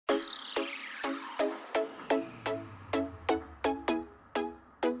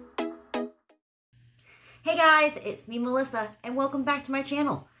Hey guys, it's me Melissa, and welcome back to my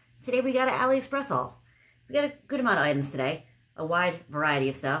channel. Today we got an AliExpress haul. We got a good amount of items today, a wide variety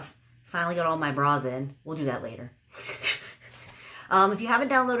of stuff. Finally got all my bras in. We'll do that later. If you haven't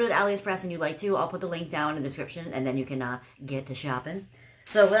downloaded AliExpress and you'd like to, I'll put the link down in the description and then you can get to shopping.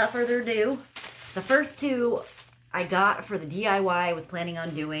 So without further ado, the first two I got for the DIY I was planning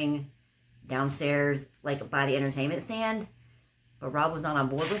on doing downstairs, like by the entertainment stand, but Rob was not on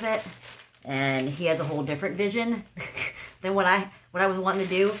board with it. And he has a whole different vision than what I was wanting to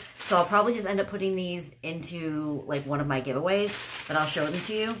do. So I'll probably just end up putting these into like one of my giveaways, but I'll show them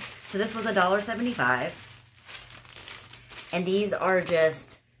to you. So this was $1.75. And these are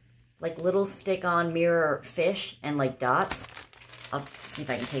just like little stick-on mirror fish and like dots. I'll see if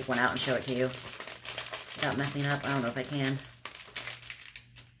I can take one out and show it to you without messing up. I don't know if I can.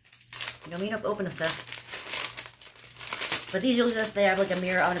 You know me to open the stuff. But these usually just, they have like a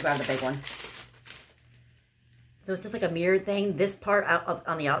mirror. I'm going to grab the big one. So it's just like a mirrored thing. This part up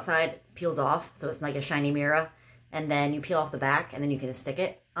on the outside peels off. So it's like a shiny mirror. And then you peel off the back and then you can stick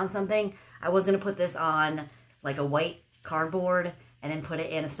it on something. I was going to put this on like a white cardboard and then put it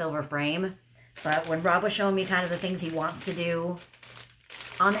in a silver frame. But when Rob was showing me kind of the things he wants to do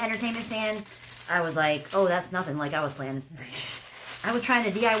on the entertainment stand, I was like, oh, that's nothing like I was planning. I was trying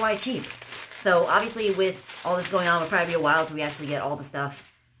to DIY cheap. So obviously with all this going on, it'll probably be a while till we actually get all the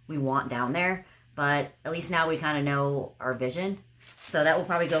stuff we want down there. But at least now we kind of know our vision. So that will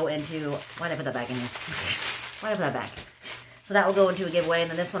probably go into... Why did I put that back in here? Why did I put that back? So that will go into a giveaway. And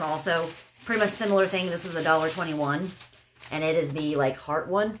then this one also, pretty much similar thing. This was $1.21. And it is the like heart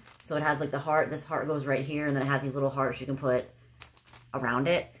one. So it has like the heart. This heart goes right here. And then it has these little hearts you can put around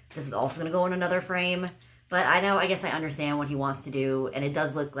it. This is also going to go in another frame. But I guess I understand what he wants to do. And it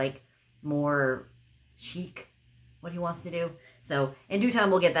does look like more chic what he wants to do. So in due time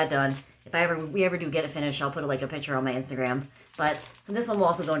we'll get that done. If we ever do get it finished, I'll put like a picture on my Instagram. But so this one will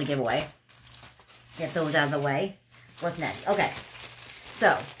also go in a giveaway. Get those out of the way. What's next? Okay.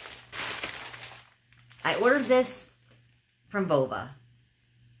 So I ordered this from Bova.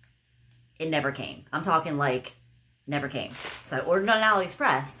 It never came. I'm talking like never came. So I ordered it on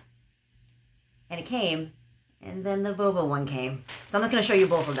AliExpress and it came, and then the Bova one came. So I'm just going to show you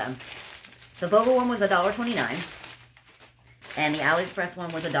both of them. The Bova one was $1.29, and the AliExpress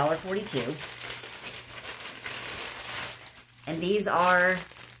one was $1.42. And these are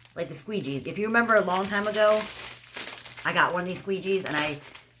like the squeegees. If you remember a long time ago, I got one of these squeegees, and I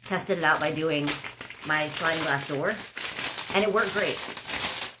tested it out by doing my sliding glass door, and it worked great.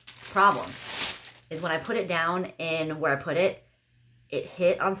 Problem is when I put it down in where I put it, it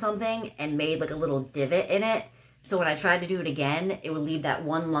hit on something and made like a little divot in it. So when I tried to do it again, it would leave that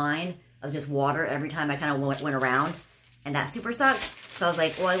one line of just water every time I kind of went around. And that super sucked. So I was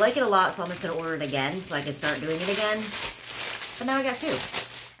like, well, I like it a lot, so I'm just going to order it again so I can start doing it again. But now I got two.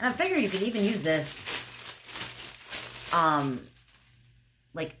 And I figured you could even use this,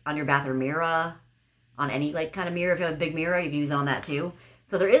 like on your bathroom mirror, on any like kind of mirror. If you have a big mirror, you can use it on that too.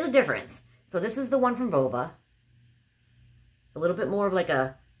 So there is a difference. So this is the one from Bova. A little bit more of like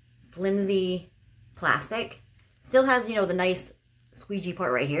a flimsy plastic. Still has, you know, the nice squeegee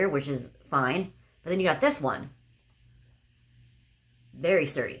part right here, which is fine. But then you got this one. Very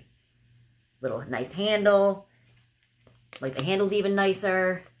sturdy. Little nice handle. Like the handle's even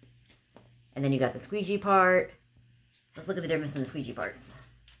nicer. And then you got the squeegee part. Let's look at the difference in the squeegee parts.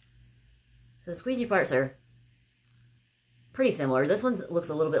 So the squeegee parts are pretty similar. This one looks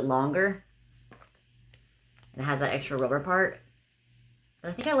a little bit longer. And it has that extra rubber part. But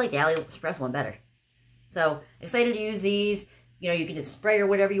I think I like the AliExpress one better. So, excited to use these. You know, you can just spray or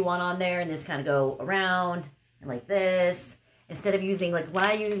whatever you want on there and just kind of go around and like this. Instead of using, like, when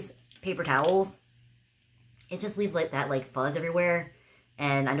I use paper towels, it just leaves like that, like, fuzz everywhere.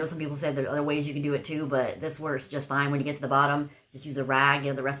 And I know some people said there are other ways you can do it too, but this works just fine. When you get to the bottom, just use a rag,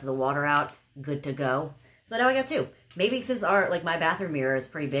 get the rest of the water out. Good to go. So now I got two. Maybe since my bathroom mirror is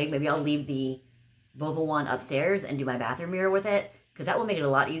pretty big, maybe I'll leave the Bova one upstairs and do my bathroom mirror with it. Because that will make it a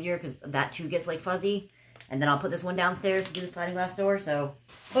lot easier because that too gets like fuzzy. And then I'll put this one downstairs to do the sliding glass door. So,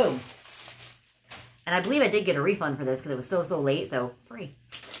 boom. And I believe I did get a refund for this because it was so late. So, free.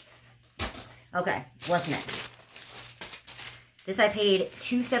 Okay, what's next? This I paid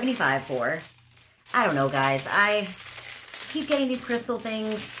 $2.75 for. I don't know, guys. I keep getting these crystal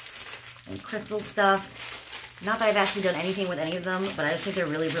things and crystal stuff. Not that I've actually done anything with any of them, but I just think they're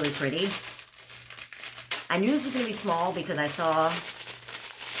really, really pretty. I knew this was going to be small because I saw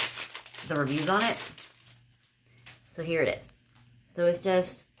the reviews on it. So here it is. So it's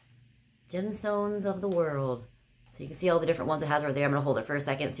just gemstones of the world. So you can see all the different ones it has right there. I'm going to hold it for a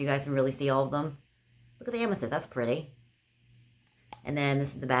second so you guys can really see all of them. Look at the amethyst. That's pretty. And then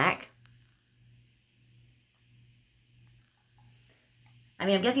this is the back. I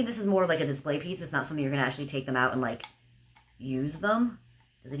mean, I'm guessing this is more like a display piece. It's not something you're going to actually take them out and, like, use them.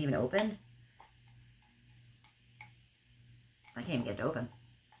 Does it even open? I can't even get it to open.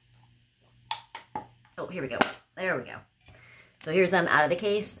 Oh, here we go. There we go. So here's them out of the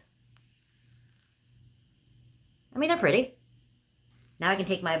case. I mean, they're pretty. Now I can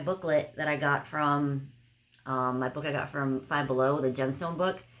take my booklet that I got from, my book I got from Five Below, the gemstone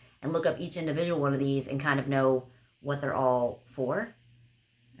book, and look up each individual one of these and kind of know what they're all for.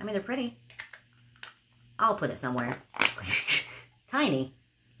 I mean, they're pretty. I'll put it somewhere. Tiny.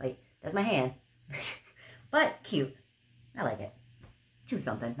 Like, that's my hand. But cute. I like it. 2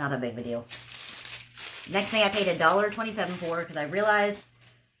 something. Not that big of a deal. Next thing I paid $1.27 for because I realized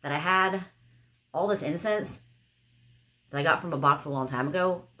that I had all this incense that I got from a box a long time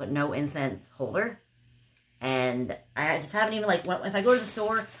ago, but no incense holder. And I just haven't even, like, if I go to the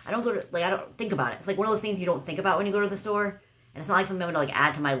store, I don't think about it. It's like one of those things you don't think about when you go to the store. And it's not like something I'm going to, like,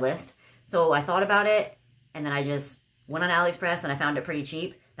 add to my list. So I thought about it, and then I just went on AliExpress, and I found it pretty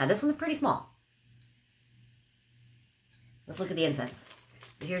cheap. Now, this one's pretty small. Let's look at the incense.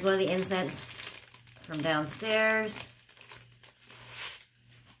 So here's one of the incense from downstairs.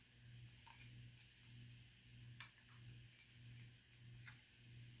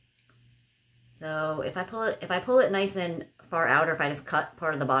 So if I pull it nice and far out, or if I just cut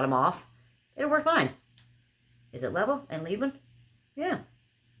part of the bottom off, it'll work fine. Is it level and even? Yeah.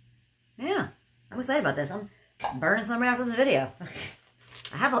 Yeah. I'm excited about this. I'm burning some right after this video.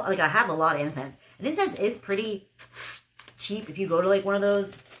 I have a lot of incense. And incense is pretty cheap if you go to, like, one of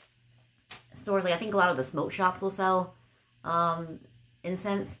those stores. Like, I think a lot of the smoke shops will sell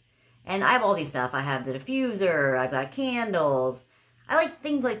incense. And I have all these stuff. I have the diffuser. I've got candles. I like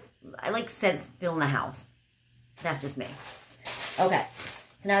things like, I like scents filling the house. That's just me. Okay.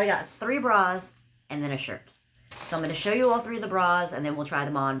 So now we got 3 bras and then a shirt. So I'm going to show you all 3 of the bras, and then we'll try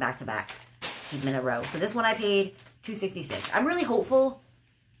them on back to back. Keep them in a row. So this one I paid $2.66. I'm really hopeful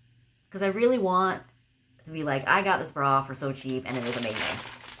because I really want to be like, I got this bra for so cheap, and it is amazing.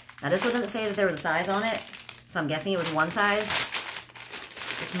 Now this doesn't say that there was a size on it, so I'm guessing it was one size.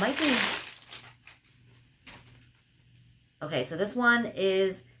 This might be... Okay, so this one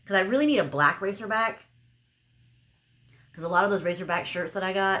is... Because I really need a black racerback. Because a lot of those racerback shirts that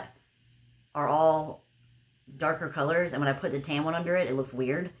I got are all darker colors, and when I put the tan one under it, it looks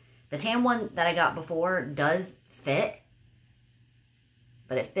weird. The tan one that I got before does fit,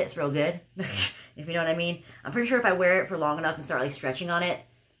 but it fits real good, if you know what I mean. I'm pretty sure if I wear it for long enough and start, like, stretching on it,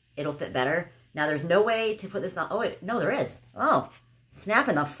 it'll fit better. Now, there's no way to put this on. Oh, wait, no, there is. Oh, snap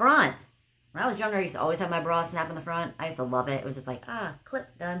in the front. When I was younger, I used to always have my bra snap in the front. I used to love it. It was just like,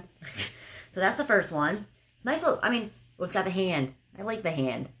 clip, done. So that's the first one. Nice little, I mean, it's got the hand. I like the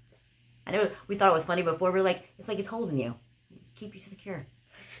hand. I know we thought it was funny before. We were like, it's like it's holding you. Keep you secure.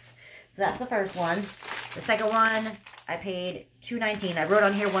 So that's the first one. The second one, I paid $2.19. I wrote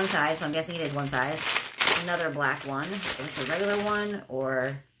on here one size, so I'm guessing it is one size. Another black one. Is this a regular one,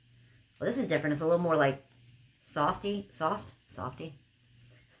 or... Well, this is different. It's a little more like softy.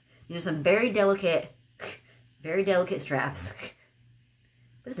 These are some very delicate straps.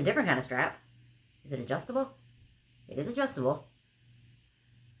 But it's a different kind of strap. Is it adjustable? It is adjustable.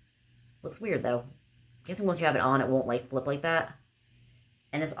 Looks weird, though. I'm guessing once you have it on, it won't, like, flip like that.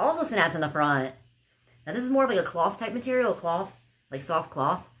 And it's also snaps in the front. Now, this is more of like a cloth type material, cloth, like soft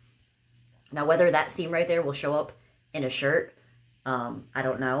cloth. Now, whether that seam right there will show up in a shirt, I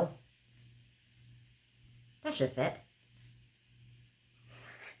don't know. That should fit.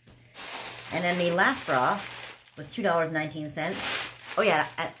 And then the last bra was $2.19. Oh, yeah.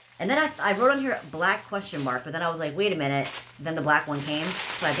 And then I wrote on here black question mark, but then I was like, wait a minute. Then the black one came.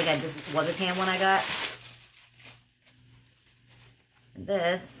 So I think this was a tan one I got. And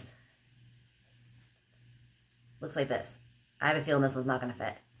this looks like this. I have a feeling this one's not going to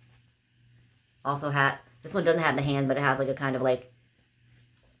fit. Also this one doesn't have the hand, but it has like a kind of like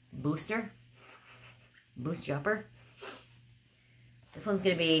boost jumper. This one's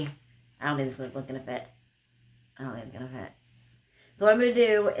going to be, I don't think this one's going to fit. I don't think it's going to fit. So what I'm going to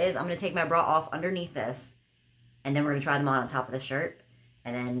do is I'm going to take my bra off underneath this, and then we're going to try them on top of the shirt,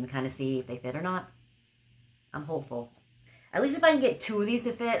 and then kind of see if they fit or not. I'm hopeful. At least if I can get 2 of these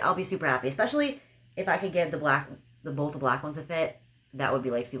to fit, I'll be super happy. Especially if I could get both the black ones to fit, that would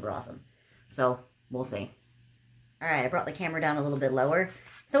be like super awesome. So we'll see. All right, I brought the camera down a little bit lower,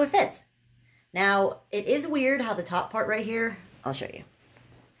 so it fits. Now it is weird how the top part right here, I'll show you,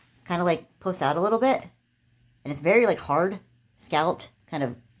 kind of like puffs out a little bit, and it's very like hard, scalloped kind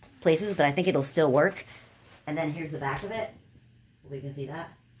of places, but I think it'll still work. And then here's the back of it. We can see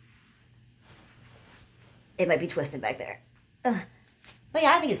that. It might be twisted back there. But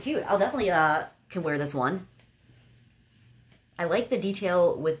yeah, I think it's cute. I'll definitely can wear this one. I like the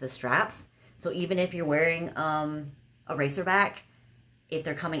detail with the straps. So even if you're wearing a racerback, if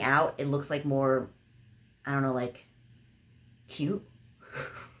they're coming out, it looks like more, I don't know, like cute.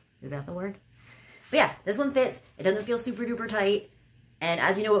 Is that the word? But yeah, this one fits. It doesn't feel super duper tight. And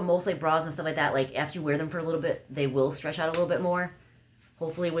as you know, with most like bras and stuff like that, like after you wear them for a little bit, they will stretch out a little bit more.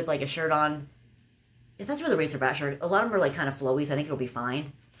 Hopefully with like a shirt on. If that's really a racerback shirt, a lot of them are like kind of flowy, so I think it'll be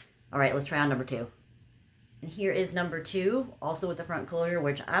fine. All right, let's try on number 2. And here is number 2, also with the front closure,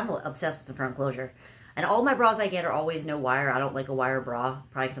 which I'm obsessed with the front closure. And all my bras I get are always no wire. I don't like a wire bra,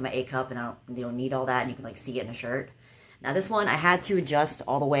 probably because of my A cup, and I don't need all that, and you can like see it in a shirt. Now this one, I had to adjust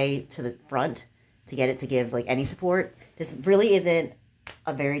all the way to the front to get it to give like any support. This really isn't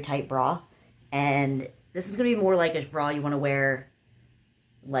a very tight bra, and this is going to be more like a bra you want to wear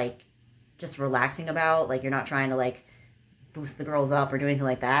like just relaxing about, like you're not trying to like boost the girls up or do anything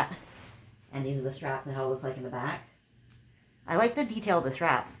like that. And these are the straps and how it looks like in the back. I like the detail of the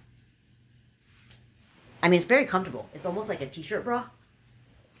straps. I mean, it's very comfortable. It's almost like a t-shirt bra,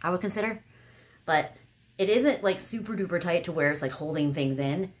 I would consider. But it isn't like super duper tight to where it's like holding things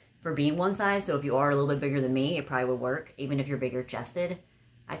in for being one size. So if you are a little bit bigger than me, it probably would work. Even if you're bigger chested,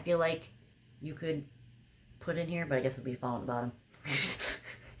 I feel like you could put in here, but I guess it would be falling at the bottom.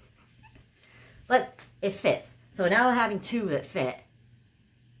 But it fits. So now having 2 that fit,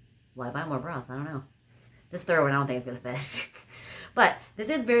 why buy more bras? I don't know. This third one I don't think is going to fit. But this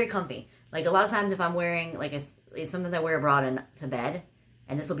is very comfy. Like a lot of times if I'm wearing, like sometimes I wear a bra to bed,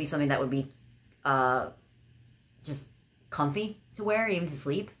 and this will be something that would be just comfy to wear, even to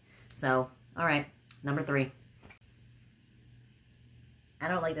sleep. So, all right, number 3. I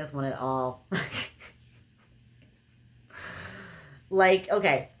don't like this one at all. Like,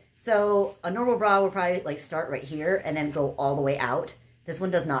 okay, so a normal bra would probably like start right here and then go all the way out. This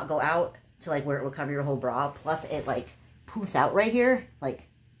one does not go out to like where it would cover your whole bra. Plus it like poofs out right here. Like,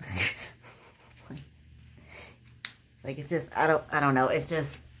 like it's just, I don't know. It's just,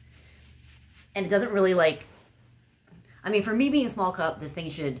 and it doesn't really like, I mean, for me being a small cup, this thing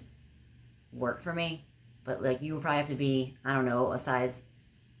should work for me. But like you would probably have to be, I don't know, a size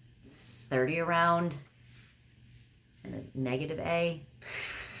 30 around and a negative A.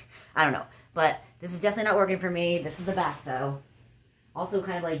 I don't know. But this is definitely not working for me. This is the back though. Also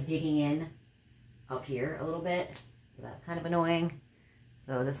kind of like digging in up here a little bit. So that's kind of annoying.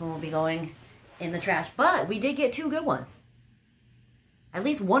 So this one will be going in the trash. But we did get 2 good ones. At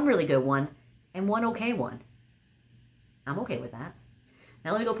least one really good one and one okay one. I'm okay with that.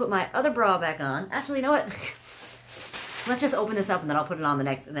 Now let me go put my other bra back on. Actually, you know what? Let's just open this up and then I'll put it on the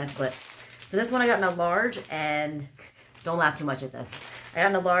next clip. So this one I got in a large, and don't laugh too much at this. I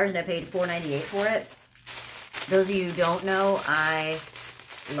got in a large and I paid $4.98 for it. Those of you who don't know, I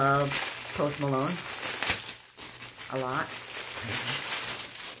love Post Malone a lot.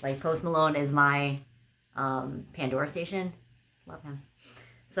 Like Post Malone is my Pandora station. Love him.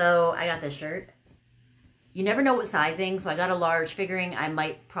 So I got this shirt. You never know what sizing, so I got a large, figuring I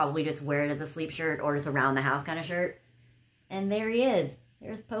might probably just wear it as a sleep shirt or just around the house kind of shirt. And there he is.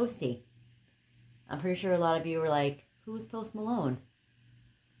 There's Posty. I'm pretty sure a lot of you were like, who's Post Malone?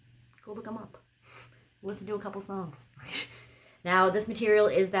 Go look him up. Listen to a couple songs. Now, this material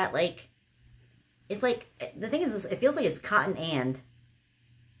is that like, it's like, the thing is, it feels like it's cotton and,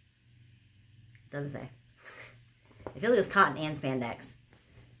 doesn't say. It feels like it's cotton and spandex.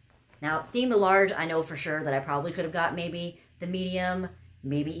 Now, seeing the large, I know for sure that I probably could have got maybe the medium,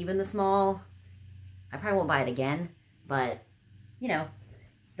 maybe even the small. I probably won't buy it again, but, you know,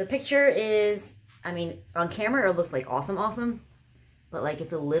 the picture is, I mean, on camera it looks like awesome, but like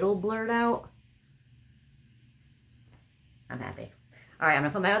it's a little blurred out. I'm happy. All right, I'm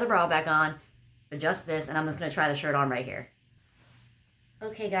gonna put my other bra back on, adjust this, and I'm just gonna try the shirt on right here.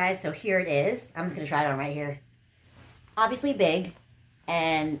 Okay, guys, so here it is. I'm just gonna try it on right here. Obviously big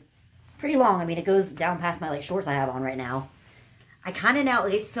and pretty long. I mean, it goes down past my like shorts I have on right now. I kind of now,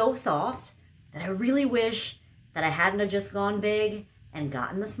 like, it's so soft that I really wish that I hadn't just gone big and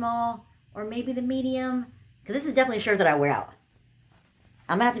gotten the small or maybe the medium, because this is definitely a shirt that I wear out.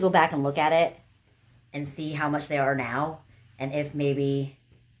 I'm gonna have to go back and look at it and see how much they are now, and if maybe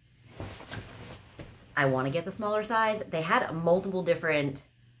I want to get the smaller size. They had multiple different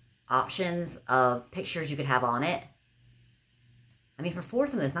options of pictures you could have on it. I mean, for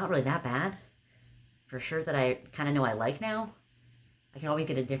foursome, it's not really that bad. For a shirt that I kind of know I like now, I can always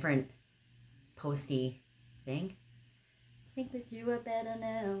get a different posty thing. Think that you are better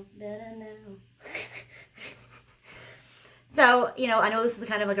now, better now. So, you know, I know this is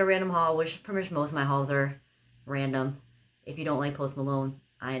kind of like a random haul, which pretty much most of my hauls are random. If you don't like Post Malone,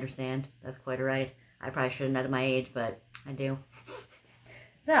 I understand. That's quite alright. I probably shouldn't at my age, but I do.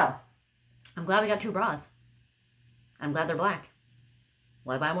 So, I'm glad we got 2 bras. I'm glad they're black.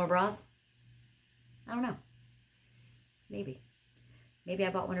 Will I buy more bras? I don't know. Maybe. Maybe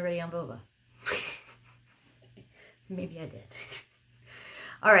I bought one already on Boba. Maybe I did.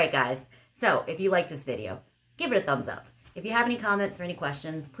 Alright guys, so if you like this video, give it a thumbs up. If you have any comments or any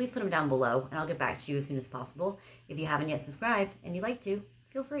questions, please put them down below and I'll get back to you as soon as possible. If you haven't yet subscribed and you'd like to,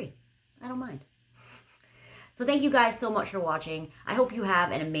 feel free. I don't mind. So thank you guys so much for watching. I hope you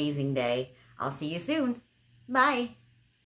have an amazing day. I'll see you soon. Bye.